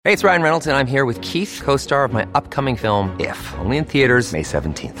Hey, it's Ryan Reynolds, and I'm here with Keith, co-star of my upcoming film, If, only in theaters May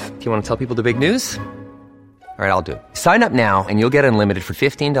 17th. Do you want to tell people the big news? All right, I'll do it. Sign up now and you'll get unlimited for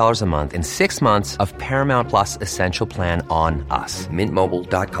 $15 a month and 6 months of Paramount Plus Essential Plan on us.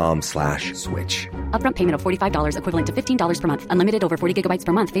 MintMobile.com/switch. Upfront payment of $45 equivalent to $15 per month. Unlimited over 40 gigabytes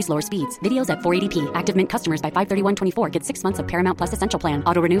per month. Face lower speeds. Videos at 480p. Active Mint customers by 531.24 get 6 months of Paramount Plus Essential Plan.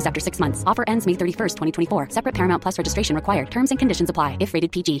 Auto renews after 6 months. Offer ends May 31st, 2024. Separate Paramount Plus registration required. Terms and conditions apply if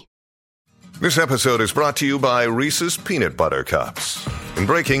rated PG. This episode is brought to you by Reese's Peanut Butter Cups. In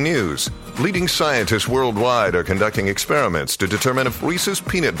breaking news, leading scientists worldwide are conducting experiments to determine if Reese's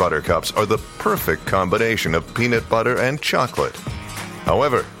Peanut Butter Cups are the perfect combination of peanut butter and chocolate.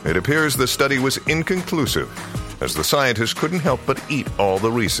 However, it appears the study was inconclusive, as the scientists couldn't help but eat all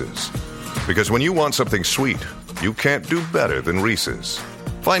the Reese's. Because when you want something sweet, you can't do better than Reese's.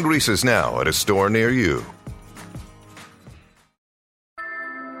 Find Reese's now at a store near you.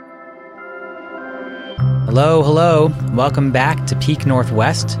 Hello. Welcome back to Peak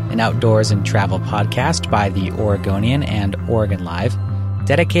Northwest, an outdoors and travel podcast by the Oregonian and Oregon Live,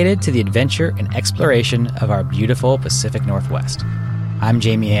 dedicated to the adventure and exploration of our beautiful Pacific Northwest. I'm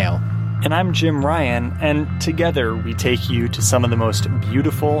Jamie Hale. And I'm Jim Ryan, and together we take you to some of the most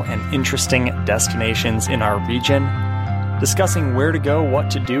beautiful and interesting destinations in our region, discussing where to go, what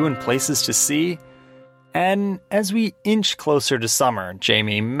to do, and places to see. And as we inch closer to summer,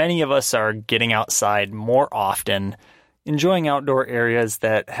 Jamie, many of us are getting outside more often, enjoying outdoor areas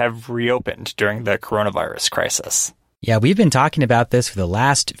that have reopened during the coronavirus crisis. Yeah, we've been talking about this for the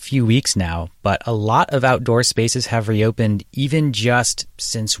last few weeks now, but a lot of outdoor spaces have reopened even just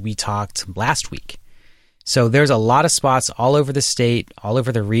since we talked last week. So there's a lot of spots all over the state, all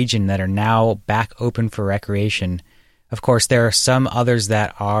over the region that are now back open for recreation. Of course, there are some others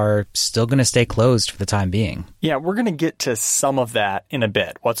that are still going to stay closed for the time being. Yeah, we're going to get to some of that in a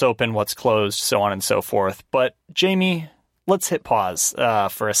bit. What's open, what's closed, so on and so forth. But Jamie, let's hit pause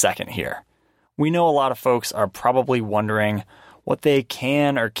for a second here. We know a lot of folks are probably wondering what they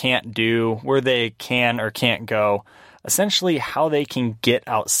can or can't do, where they can or can't go, essentially how they can get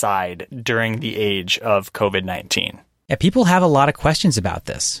outside during the age of COVID-19. Yeah, people have a lot of questions about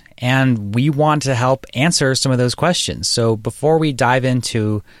this, and we want to help answer some of those questions. So before we dive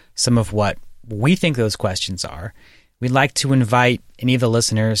into some of what we think those questions are, we'd like to invite any of the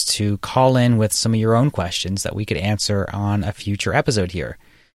listeners to call in with some of your own questions that we could answer on a future episode here.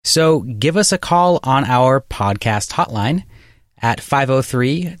 So give us a call on our podcast hotline at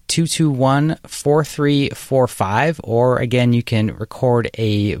 503-221-4345, or again, you can record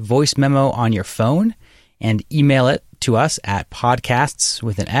a voice memo on your phone and email it to us at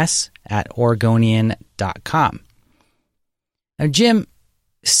podcasts@oregonian.com. Now, Jim,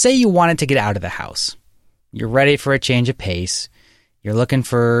 say you wanted to get out of the house. You're ready for a change of pace. You're looking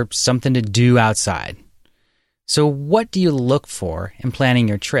for something to do outside. So what do you look for in planning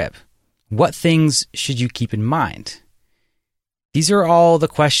your trip? What things should you keep in mind? These are all the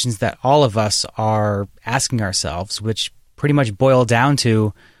questions that all of us are asking ourselves, which pretty much boil down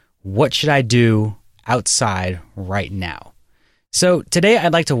to, what should I do outside right now? So today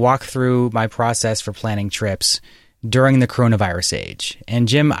I'd like to walk through my process for planning trips during the coronavirus age. And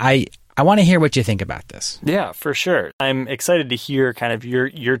Jim, I want to hear what you think about this. Yeah, for sure. I'm excited to hear kind of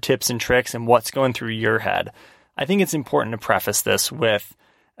your tips and tricks and what's going through your head. I think it's important to preface this with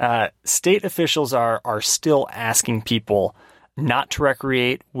state officials are still asking people not to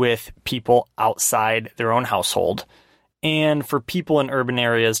recreate with people outside their own household, and for people in urban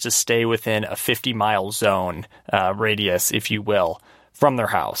areas to stay within a 50-mile zone radius, if you will, from their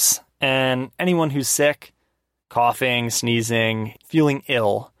house. And anyone who's sick, coughing, sneezing, feeling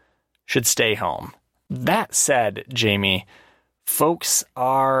ill should stay home. That said, Jamie, folks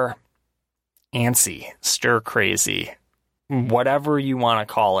are antsy, stir-crazy, whatever you want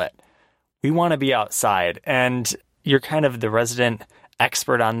to call it. We want to be outside, and you're kind of the resident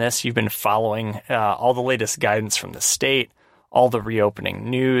expert on this. You've been following all the latest guidance from the state, all the reopening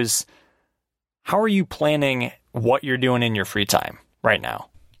news. How are you planning what you're doing in your free time right now?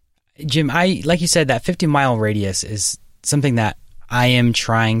 Jim, like you said, that 50-mile radius is something that I am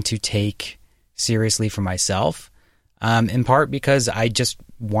trying to take seriously for myself, in part because I just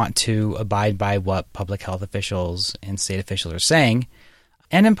want to abide by what public health officials and state officials are saying,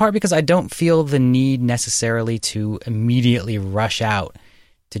 and in part because I don't feel the need necessarily to immediately rush out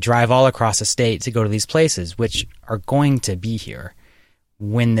to drive all across the state to go to these places, which are going to be here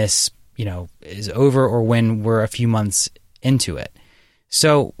when this, is over or when we're a few months into it.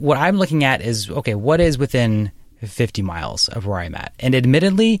 So what I'm looking at is, okay, what is within 50 miles of where I'm at? And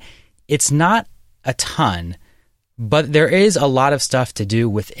admittedly, it's not a ton, But there is a lot of stuff to do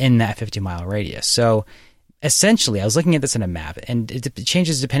within that 50-mile radius. So essentially, I was looking at this in a map, and it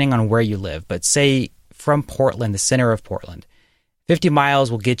changes depending on where you live. But say from Portland, the center of Portland, 50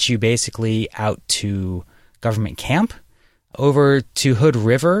 miles will get you basically out to Government Camp, over to Hood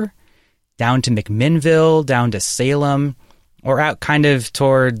River, down to McMinnville, down to Salem, or out kind of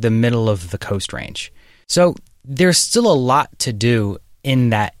toward the middle of the Coast Range. So there's still a lot to do in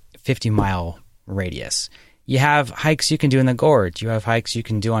that 50-mile radius. You have hikes you can do in the gorge. You have hikes you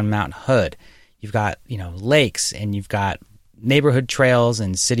can do on Mount Hood. You've got, lakes, and you've got neighborhood trails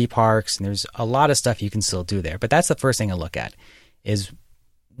and city parks, and there's a lot of stuff you can still do there. But that's the first thing I look at is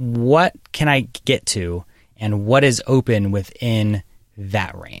what can I get to and what is open within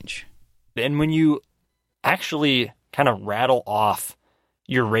that range. And when you actually kind of rattle off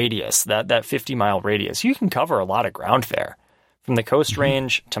your radius, that 50-mile radius, you can cover a lot of ground there. From the Coast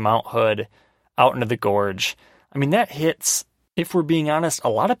Range to Mount Hood, out into the gorge. I mean, that hits, if we're being honest, a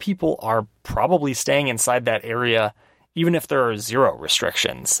lot of people are probably staying inside that area, even if there are zero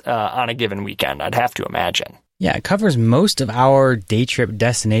restrictions on a given weekend, I'd have to imagine. Yeah, it covers most of our day trip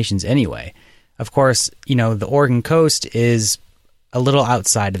destinations anyway. Of course, the Oregon coast is a little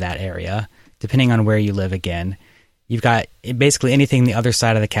outside of that area, depending on where you live again. You've got basically anything the other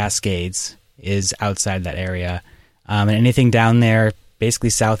side of the Cascades is outside that area. And anything down there,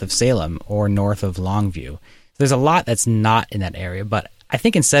 basically south of Salem or north of Longview. So there's a lot that's not in that area. But I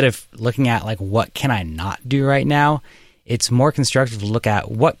think instead of looking at what can I not do right now, it's more constructive to look at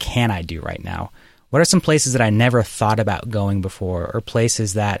what can I do right now. What are some places that I never thought about going before, or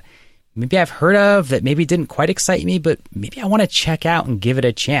places that maybe I've heard of that maybe didn't quite excite me, but maybe I want to check out and give it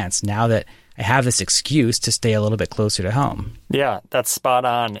a chance now that I have this excuse to stay a little bit closer to home. Yeah, that's spot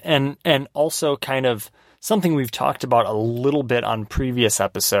on. And also kind of something we've talked about a little bit on previous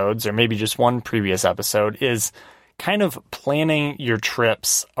episodes, or maybe just one previous episode, is kind of planning your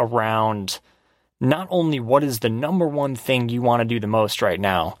trips around not only what is the number one thing you want to do the most right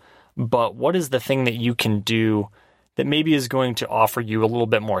now, but what is the thing that you can do that maybe is going to offer you a little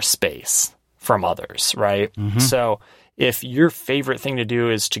bit more space from others, right? Mm-hmm. So if your favorite thing to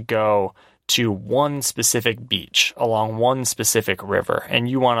do is to go to one specific beach along one specific river, and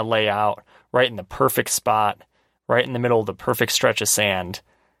you want to lay out right in the perfect spot, right in the middle of the perfect stretch of sand,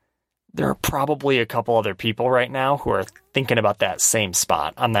 there are probably a couple other people right now who are thinking about that same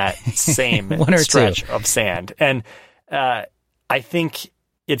spot on that same stretch of sand. And I think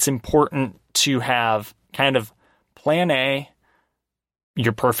it's important to have kind of plan A,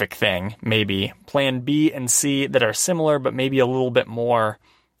 your perfect thing, maybe plan B and C that are similar, but maybe a little bit more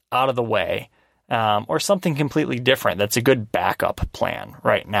out of the way, or something completely different. That's a good backup plan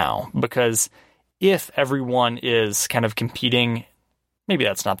right now, because if everyone is kind of competing, maybe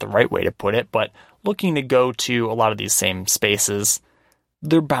that's not the right way to put it, but looking to go to a lot of these same spaces,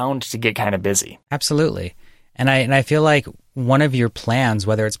 they're bound to get kind of busy. Absolutely. And I feel like one of your plans,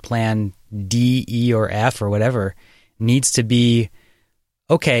 whether it's plan D, E, or F or whatever, needs to be,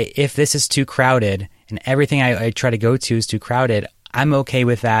 okay, if this is too crowded and everything I try to go to is too crowded, I'm okay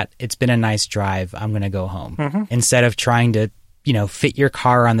with that. It's been a nice drive. I'm going to go home. Mm-hmm. Instead of trying to, fit your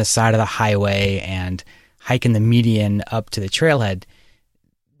car on the side of the highway and hike in the median up to the trailhead,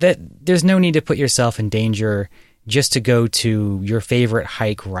 there's no need to put yourself in danger just to go to your favorite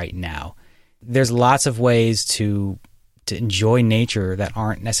hike right now. There's lots of ways to enjoy nature that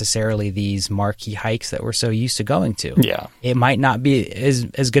aren't necessarily these marquee hikes that we're so used to going to. Yeah. It might not be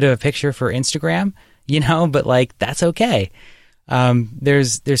as good of a picture for Instagram, but that's okay.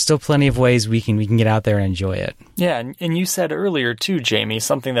 There's still plenty of ways we can get out there and enjoy it. Yeah, and you said earlier too, Jamie,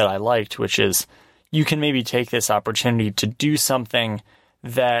 something that I liked, which is you can maybe take this opportunity to do something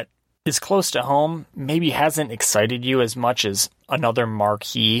that is close to home, maybe hasn't excited you as much as another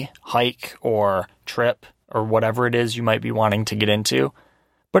marquee hike or trip or whatever it is you might be wanting to get into,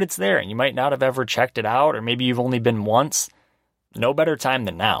 but it's there and you might not have ever checked it out, or maybe you've only been once. No better time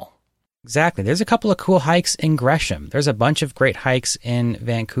than now. Exactly. There's a couple of cool hikes in Gresham. There's a bunch of great hikes in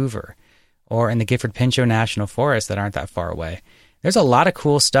Vancouver or in the Gifford-Pinchot National Forest that aren't that far away. There's a lot of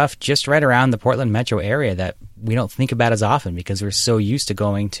cool stuff just right around the Portland metro area that we don't think about as often because we're so used to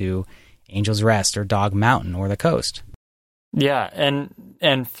going to Angel's Rest or Dog Mountain or the coast. Yeah,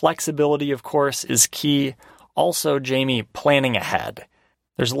 and flexibility, of course, is key. Also, Jamie, planning ahead.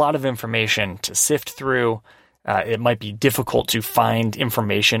 There's a lot of information to sift through. It might be difficult to find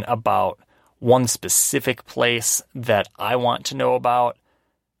information about one specific place that I want to know about.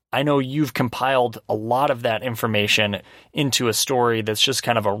 I know you've compiled a lot of that information into a story that's just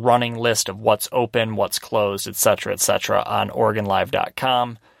kind of a running list of what's open, what's closed, et cetera, on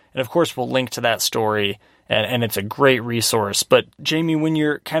OregonLive.com. And of course, we'll link to that story and it's a great resource. But Jamie, when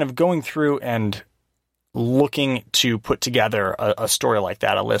you're kind of going through and looking to put together a story like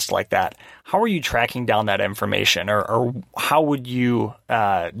that, a list like that, how are you tracking down that information, or how would you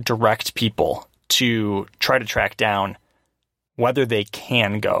direct people to try to track down whether they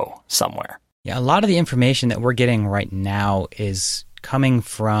can go somewhere? Yeah, a lot of the information that we're getting right now is coming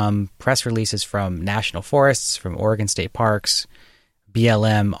from press releases from national forests, from Oregon State Parks,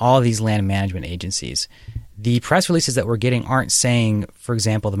 BLM, all these land management agencies. The press releases that we're getting aren't saying, for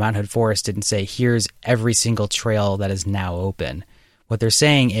example, the Mountain Hood Forest didn't say, here's every single trail that is now open. What they're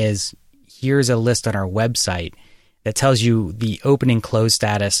saying is, here's a list on our website that tells you the open and closed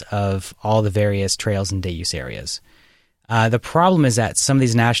status of all the various trails and day use areas. The problem is that some of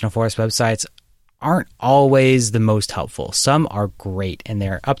these national forest websites aren't always the most helpful. Some are great and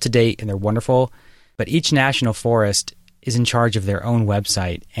they're up to date and they're wonderful, but each national forest is in charge of their own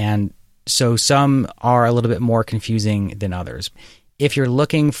website, and so some are a little bit more confusing than others. If you're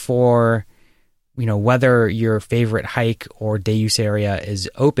looking for, whether your favorite hike or day use area is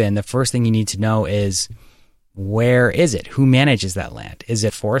open, the first thing you need to know is, where is it? Who manages that land? Is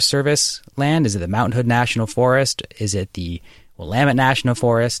it Forest Service land? Is it the Mountain Hood National Forest? Is it the Willamette National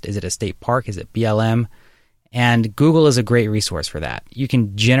Forest? Is it a state park? Is it BLM? And Google is a great resource for that. You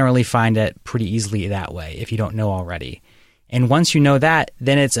can generally find it pretty easily that way if you don't know already. And once you know that,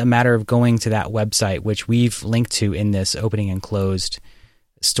 then it's a matter of going to that website, which we've linked to in this opening and closed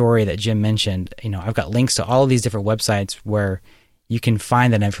story that Jim mentioned. I've got links to all of these different websites where you can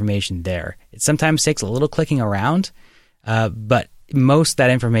find that information there. It sometimes takes a little clicking around, but most of that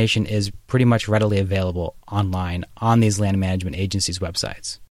information is pretty much readily available online on these land management agencies'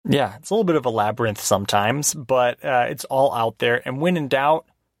 websites. Yeah, it's a little bit of a labyrinth sometimes, but it's all out there. And when in doubt,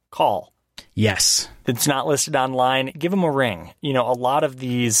 call. Yes. If it's not listed online, give them a ring. A lot of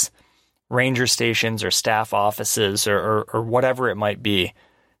these ranger stations or staff offices or whatever it might be,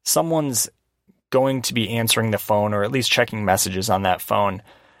 someone's going to be answering the phone or at least checking messages on that phone.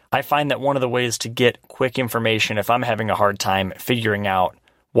 I find that one of the ways to get quick information if I'm having a hard time figuring out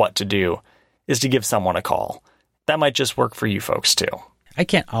what to do is to give someone a call. That might just work for you folks too. I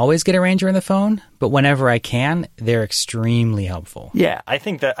can't always get a ranger on the phone, but whenever I can, they're extremely helpful. Yeah, I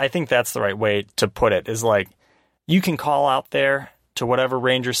think that's the right way to put it, is like, you can call out there to whatever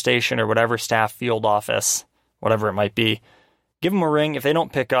ranger station or whatever staff field office, whatever it might be. Give them a ring. If they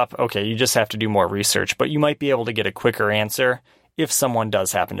don't pick up, okay, you just have to do more research, but you might be able to get a quicker answer if someone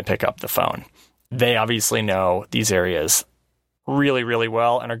does happen to pick up the phone. They obviously know these areas really, really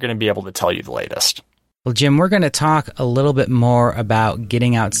well and are going to be able to tell you the latest. Well, Jim, we're going to talk a little bit more about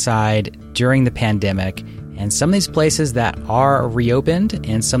getting outside during the pandemic and some of these places that are reopened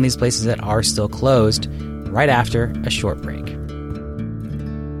and some of these places that are still closed right after a short break.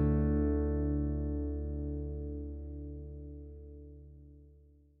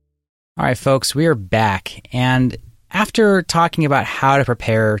 All right, folks, we are back. And after talking about how to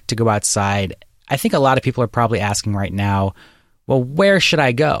prepare to go outside, I think a lot of people are probably asking right now, well, where should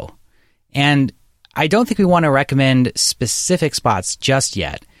I go? And I don't think we want to recommend specific spots just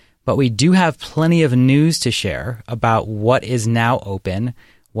yet, but we do have plenty of news to share about what is now open,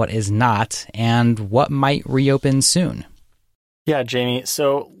 what is not, and what might reopen soon. Yeah, Jamie.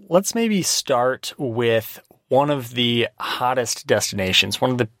 So let's maybe start with one of the hottest destinations,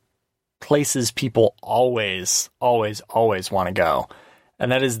 one of the places people always want to go,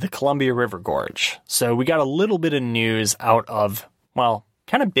 and that is the Columbia River Gorge. So we got a little bit of news out of,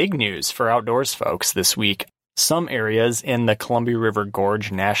 kind of big news for outdoors folks this week. Some areas in the Columbia River Gorge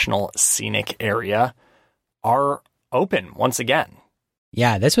National Scenic Area are open once again.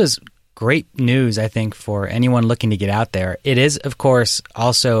 Yeah, this was great news, I think, for anyone looking to get out there. It is, of course,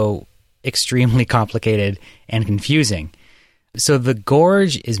 also extremely complicated and confusing. So the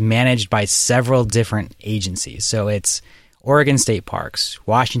gorge is managed by several different agencies. So it's Oregon State Parks,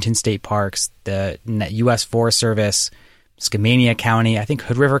 Washington State Parks, the U.S. Forest Service, Skamania County, I think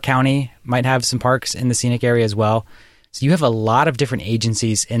Hood River County might have some parks in the scenic area as well. So you have a lot of different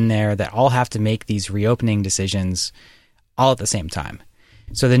agencies in there that all have to make these reopening decisions all at the same time.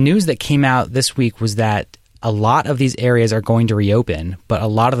 So the news that came out this week was that a lot of these areas are going to reopen, but a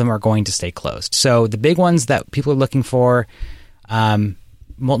lot of them are going to stay closed. So the big ones that people are looking for,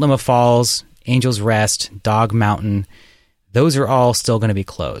 Multnomah Falls, Angel's Rest, Dog Mountain, those are all still going to be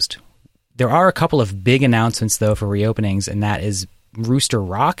closed. There are a couple of big announcements, though, for reopenings, and that is Rooster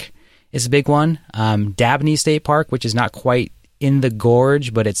Rock is a big one. Dabney State Park, which is not quite in the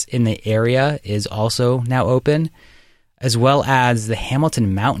gorge, but it's in the area, is also now open, as well as the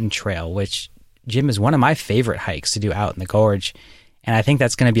Hamilton Mountain Trail, which, Jim, is one of my favorite hikes to do out in the gorge. And I think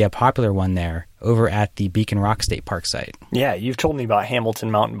that's going to be a popular one there over at the Beacon Rock State Park site. Yeah, you've told me about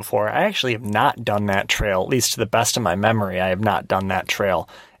Hamilton Mountain before. I actually have not done that trail, at least to the best of my memory. I have not done that trail.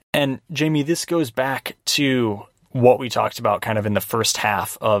 And Jamie, this goes back to what we talked about kind of in the first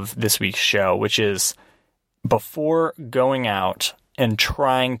half of this week's show, which is before going out and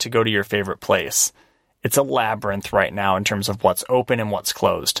trying to go to your favorite place, it's a labyrinth right now in terms of what's open and what's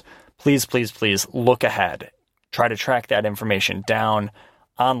closed. Please, please, please look ahead. Try to track that information down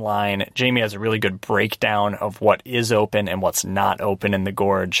online. Jamie has a really good breakdown of what is open and what's not open in the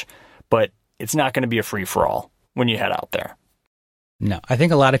gorge, but it's not going to be a free-for-all when you head out there. No, I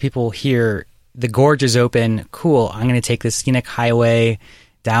think a lot of people hear the gorge is open. Cool, I'm going to take the scenic highway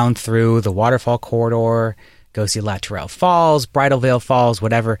down through the waterfall corridor, go see La Tourelle Falls, Bridal Veil Falls,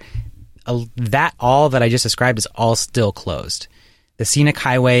 whatever. All that I just described is all still closed. The scenic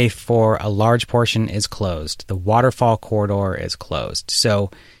highway for a large portion is closed. The waterfall corridor is closed.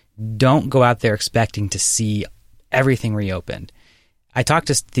 So don't go out there expecting to see everything reopened. I talked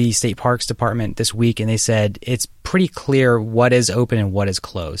to the State Parks Department this week, and they said it's pretty clear what is open and what is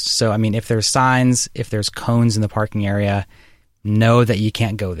closed. So, I mean, if there's signs, if there's cones in the parking area, know that you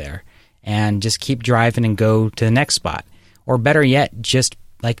can't go there. And just keep driving and go to the next spot. Or better yet, just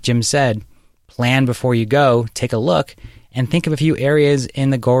like Jim said, plan before you go, take a look, and think of a few areas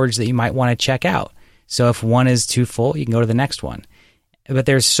in the gorge that you might want to check out. So if one is too full, you can go to the next one. But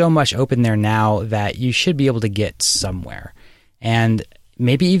there's so much open there now that you should be able to get somewhere. And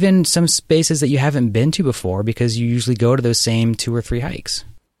maybe even some spaces that you haven't been to before because you usually go to those same 2 or 3 hikes.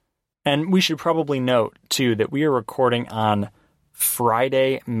 And we should probably note, too, that we are recording on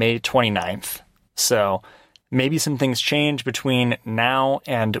Friday, May 29th. So maybe some things change between now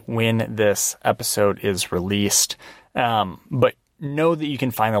and when this episode is released. But know that you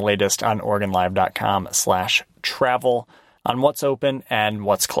can find the latest on OregonLive.com/travel on what's open and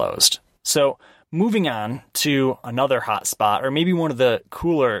what's closed. So moving on to another hot spot, or maybe one of the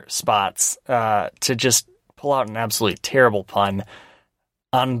cooler spots, to just pull out an absolutely terrible pun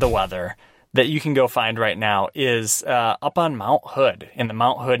on the weather that you can go find right now is up on Mount Hood in the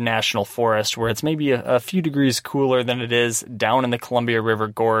Mount Hood National Forest, where it's maybe a few degrees cooler than it is down in the Columbia River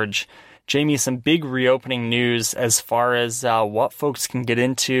Gorge. Jamie, some big reopening news as far as what folks can get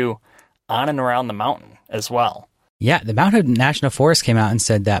into on and around the mountain as well. Yeah, the Mount Hood National Forest came out and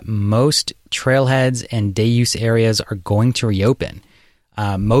said that most trailheads and day use areas are going to reopen.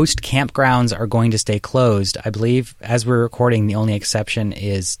 Most campgrounds are going to stay closed. I believe, as we're recording, the only exception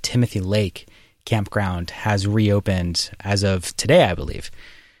is Timothy Lake Campground has reopened as of today, I believe.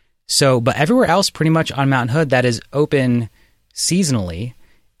 So, but everywhere else pretty much on Mount Hood that is open seasonally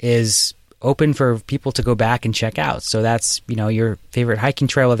is open for people to go back and check out. So that's, your favorite hiking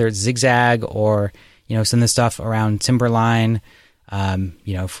trail, whether it's Zigzag or, some of the stuff around Timberline,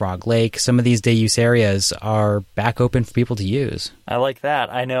 Frog Lake. Some of these day use areas are back open for people to use. I like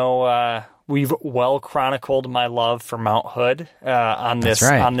that. I know we've well chronicled my love for Mount Hood on this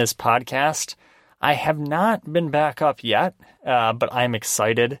podcast. I have not been back up yet, but I'm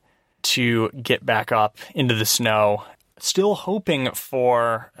excited to get back up into the snow. Still hoping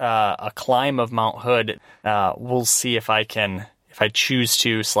for a climb of Mount Hood. We'll see if I choose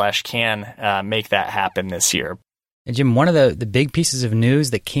to / can make that happen this year. And Jim, one of the big pieces of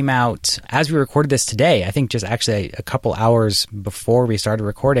news that came out as we recorded this today, I think just actually a couple hours before we started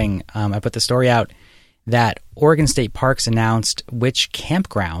recording, I put the story out that Oregon State Parks announced which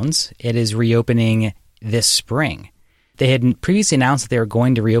campgrounds it is reopening this spring. They had previously announced that they were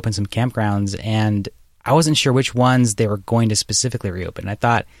going to reopen some campgrounds, and I wasn't sure which ones they were going to specifically reopen. I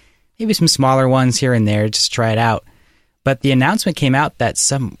thought maybe some smaller ones here and there, just try it out. But the announcement came out that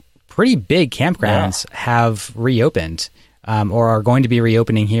some pretty big campgrounds have reopened or are going to be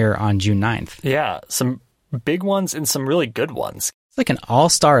reopening here on June 9th. Yeah, some big ones and some really good ones. It's like an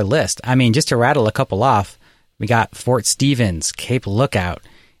all-star list. I mean, just to rattle a couple off, we got Fort Stevens, Cape Lookout,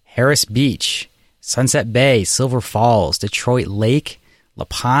 Harris Beach, Sunset Bay, Silver Falls, Detroit Lake,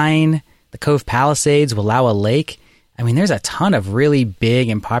 Lapine, the Cove Palisades, Wallowa Lake. I mean, there's a ton of really big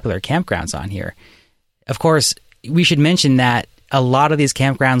and popular campgrounds on here. Of course, we should mention that a lot of these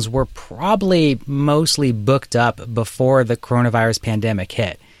campgrounds were probably mostly booked up before the coronavirus pandemic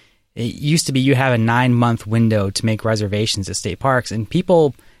hit. It used to be you have a 9-month window to make reservations at state parks, and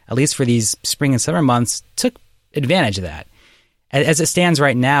people, at least for these spring and summer months, took advantage of that. As it stands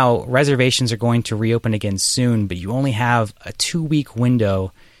right now, reservations are going to reopen again soon, but you only have a 2-week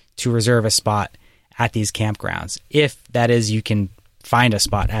window to reserve a spot at these campgrounds, if that is you can find a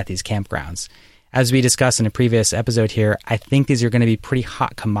spot at these campgrounds. As we discussed in a previous episode here, I think these are going to be pretty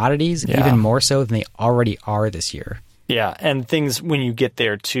hot commodities, even more so than they already are this year. Yeah, and things when you get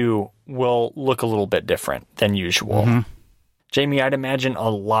there too will look a little bit different than usual. Mm-hmm. Jamie, I'd imagine a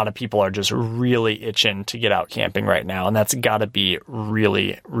lot of people are just really itching to get out camping right now, and that's got to be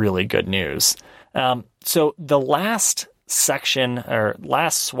really, really good news. So the last section or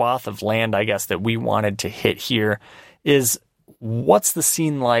last swath of land, I guess, that we wanted to hit here is what's the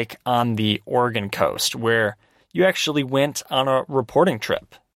scene like on the Oregon coast, where you actually went on a reporting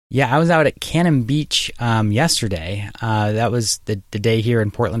trip. Yeah, I was out at Cannon Beach yesterday. That was the day here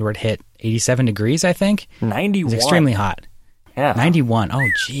in Portland where it hit 87 degrees, I think. 91. It was extremely hot. Yeah. 91. Oh,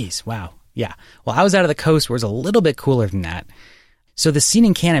 geez. Wow. Yeah. Well, I was out of the coast where it was a little bit cooler than that. So the scene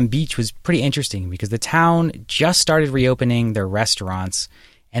in Cannon Beach was pretty interesting because the town just started reopening their restaurants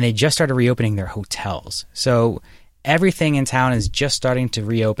and they just started reopening their hotels. So everything in town is just starting to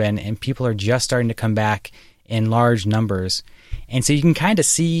reopen and people are just starting to come back in large numbers. And so you can kind of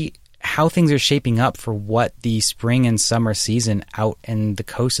see how things are shaping up for what the spring and summer season out in the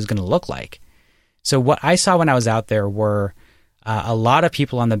coast is going to look like. So what I saw when I was out there were a lot of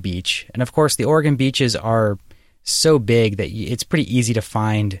people on the beach. And of course, the Oregon beaches are so big that it's pretty easy to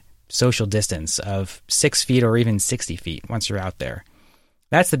find social distance of 6 feet or even 60 feet once you're out there.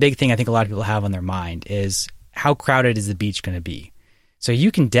 That's the big thing I think a lot of people have on their mind is how crowded is the beach going to be? So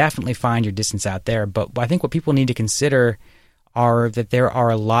you can definitely find your distance out there, but I think what people need to consider are that there are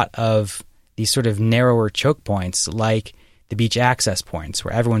a lot of these sort of narrower choke points like the beach access points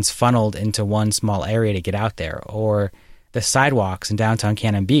where everyone's funneled into one small area to get out there, or the sidewalks in downtown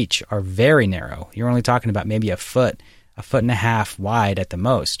Cannon Beach are very narrow. You're only talking about maybe a foot and a half wide at the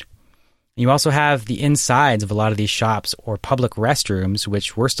most. You also have the insides of a lot of these shops or public restrooms,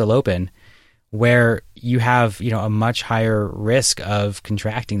 which were still open, where you have, a much higher risk of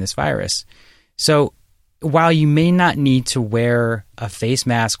contracting this virus. So while you may not need to wear a face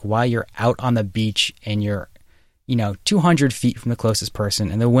mask while you're out on the beach and you're, 200 feet from the closest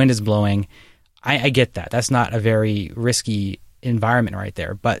person and the wind is blowing, I get that. That's not a very risky environment right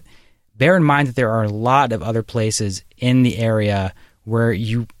there. But bear in mind that there are a lot of other places in the area where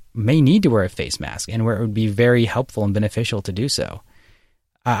you may need to wear a face mask and where it would be very helpful and beneficial to do so.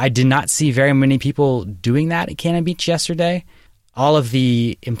 I did not see very many people doing that at Cannon Beach yesterday. All of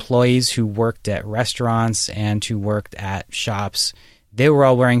the employees who worked at restaurants and who worked at shops, they were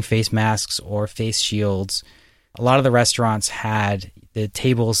all wearing face masks or face shields. A lot of the restaurants had the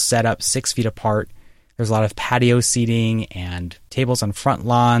tables set up 6 feet apart. There's a lot of patio seating and tables on front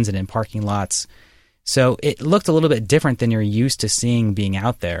lawns and in parking lots. So it looked a little bit different than you're used to seeing being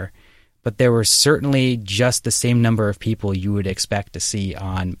out there. But there were certainly just the same number of people you would expect to see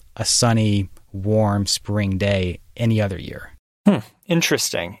on a sunny, warm spring day any other year.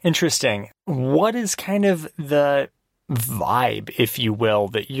 Interesting. What is kind of the vibe, if you will,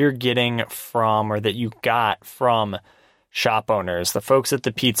 that you're getting from or that you got from shop owners, the folks at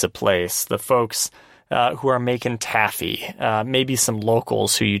the pizza place, the folks who are making taffy, maybe some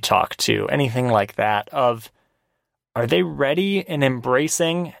locals who you talk to, anything like that, are they ready and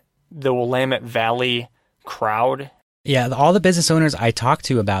embracing the Willamette Valley crowd? Yeah, all the business owners I talked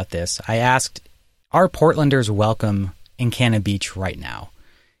to about this, I asked, are Portlanders welcome in Cannon Beach right now?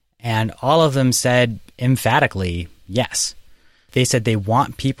 And all of them said emphatically, yes. They said they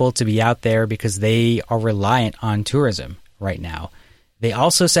want people to be out there because they are reliant on tourism right now. They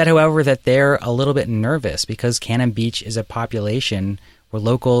also said, however, that they're a little bit nervous because Cannon Beach is a population where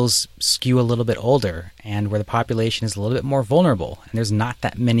locals skew a little bit older and where the population is a little bit more vulnerable. And there's not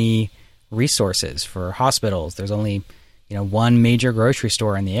that many resources for hospitals. There's only, one major grocery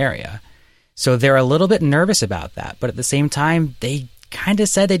store in the area. So they're a little bit nervous about that. But at the same time, they kind of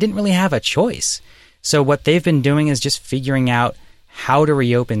said they didn't really have a choice. So what they've been doing is just figuring out how to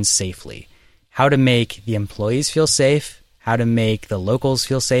reopen safely, how to make the employees feel safe, how to make the locals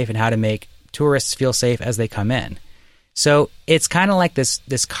feel safe, and how to make tourists feel safe as they come in. So it's kind of like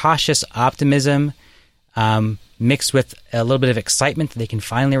this cautious optimism mixed with a little bit of excitement that they can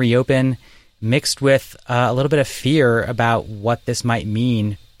finally reopen, mixed with a little bit of fear about what this might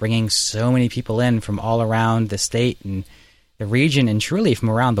mean, bringing so many people in from all around the state and the region and truly from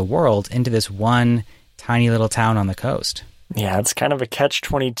around the world into this one tiny little town on the coast. Yeah, it's kind of a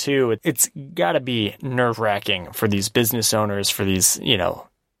catch-22. It's got to be nerve-wracking for these business owners, for these,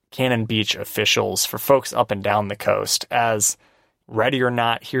 Cannon Beach officials, for folks up and down the coast, as ready or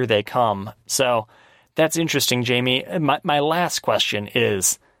not, here they come. So that's interesting, Jamie. My last question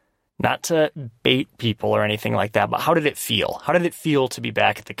is, not to bait people or anything like that, but how did it feel? How did it feel to be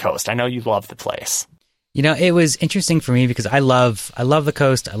back at the coast? I know you love the place. It was interesting for me because I love the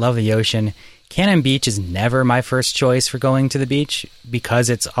coast. I love the ocean. Cannon Beach is never my first choice for going to the beach because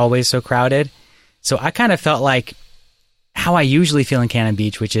it's always so crowded. So I kind of felt like how I usually feel in Cannon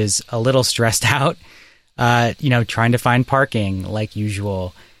Beach, which is a little stressed out, trying to find parking like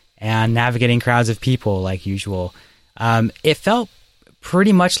usual and navigating crowds of people like usual. It felt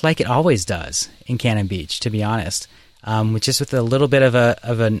pretty much like it always does in Cannon Beach, to be honest, with a little bit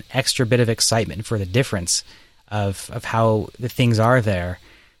of an extra bit of excitement for the difference of how the things are there.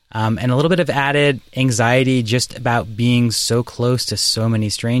 And a little bit of added anxiety just about being so close to so many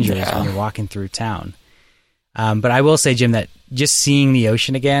strangers when you're walking through town. But I will say, Jim, that just seeing the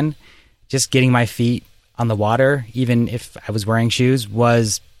ocean again, just getting my feet on the water, even if I was wearing shoes,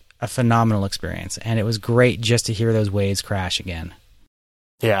 was a phenomenal experience. And it was great just to hear those waves crash again.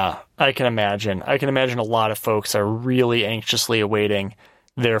 Yeah, I can imagine. I can imagine a lot of folks are really anxiously awaiting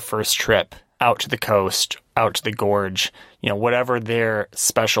their first trip out to the coast, out to the gorge, whatever their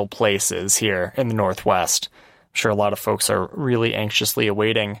special place is here in the Northwest. I'm sure a lot of folks are really anxiously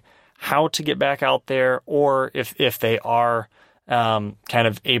awaiting how to get back out there, or if they are kind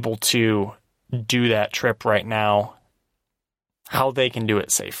of able to do that trip right now, how they can do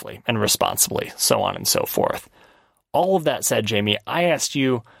it safely and responsibly, so on and so forth. All of that said, Jamie, I asked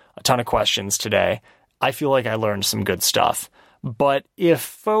you a ton of questions today. I feel like I learned some good stuff. But if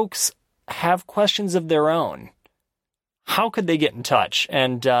folks have questions of their own, how could they get in touch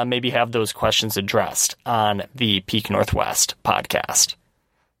and maybe have those questions addressed on the Peak Northwest podcast?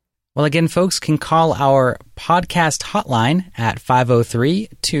 Well, again, folks can call our podcast hotline at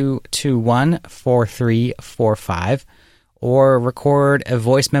 503-221-4345 or record a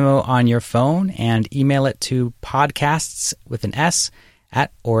voice memo on your phone and email it to podcasts with an S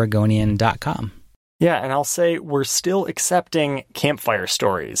at Oregonian.com. Yeah, and I'll say we're still accepting campfire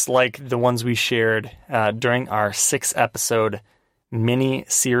stories like the ones we shared during our 6-episode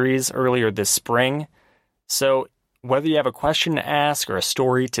mini-series earlier this spring. So whether you have a question to ask or a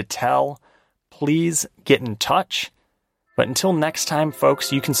story to tell, please get in touch. But until next time,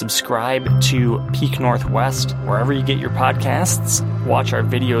 folks, you can subscribe to Peak Northwest wherever you get your podcasts, watch our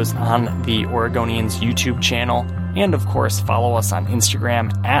videos on the Oregonians YouTube channel, and of course, follow us on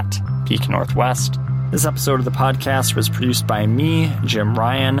Instagram at Peak Northwest. This episode of the podcast was produced by me, Jim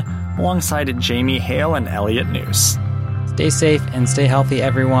Ryan, alongside Jamie Hale and Elliot Noose. Stay safe and stay healthy,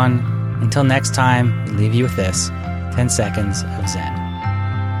 everyone. Until next time, we leave you with this 10 seconds of Zen.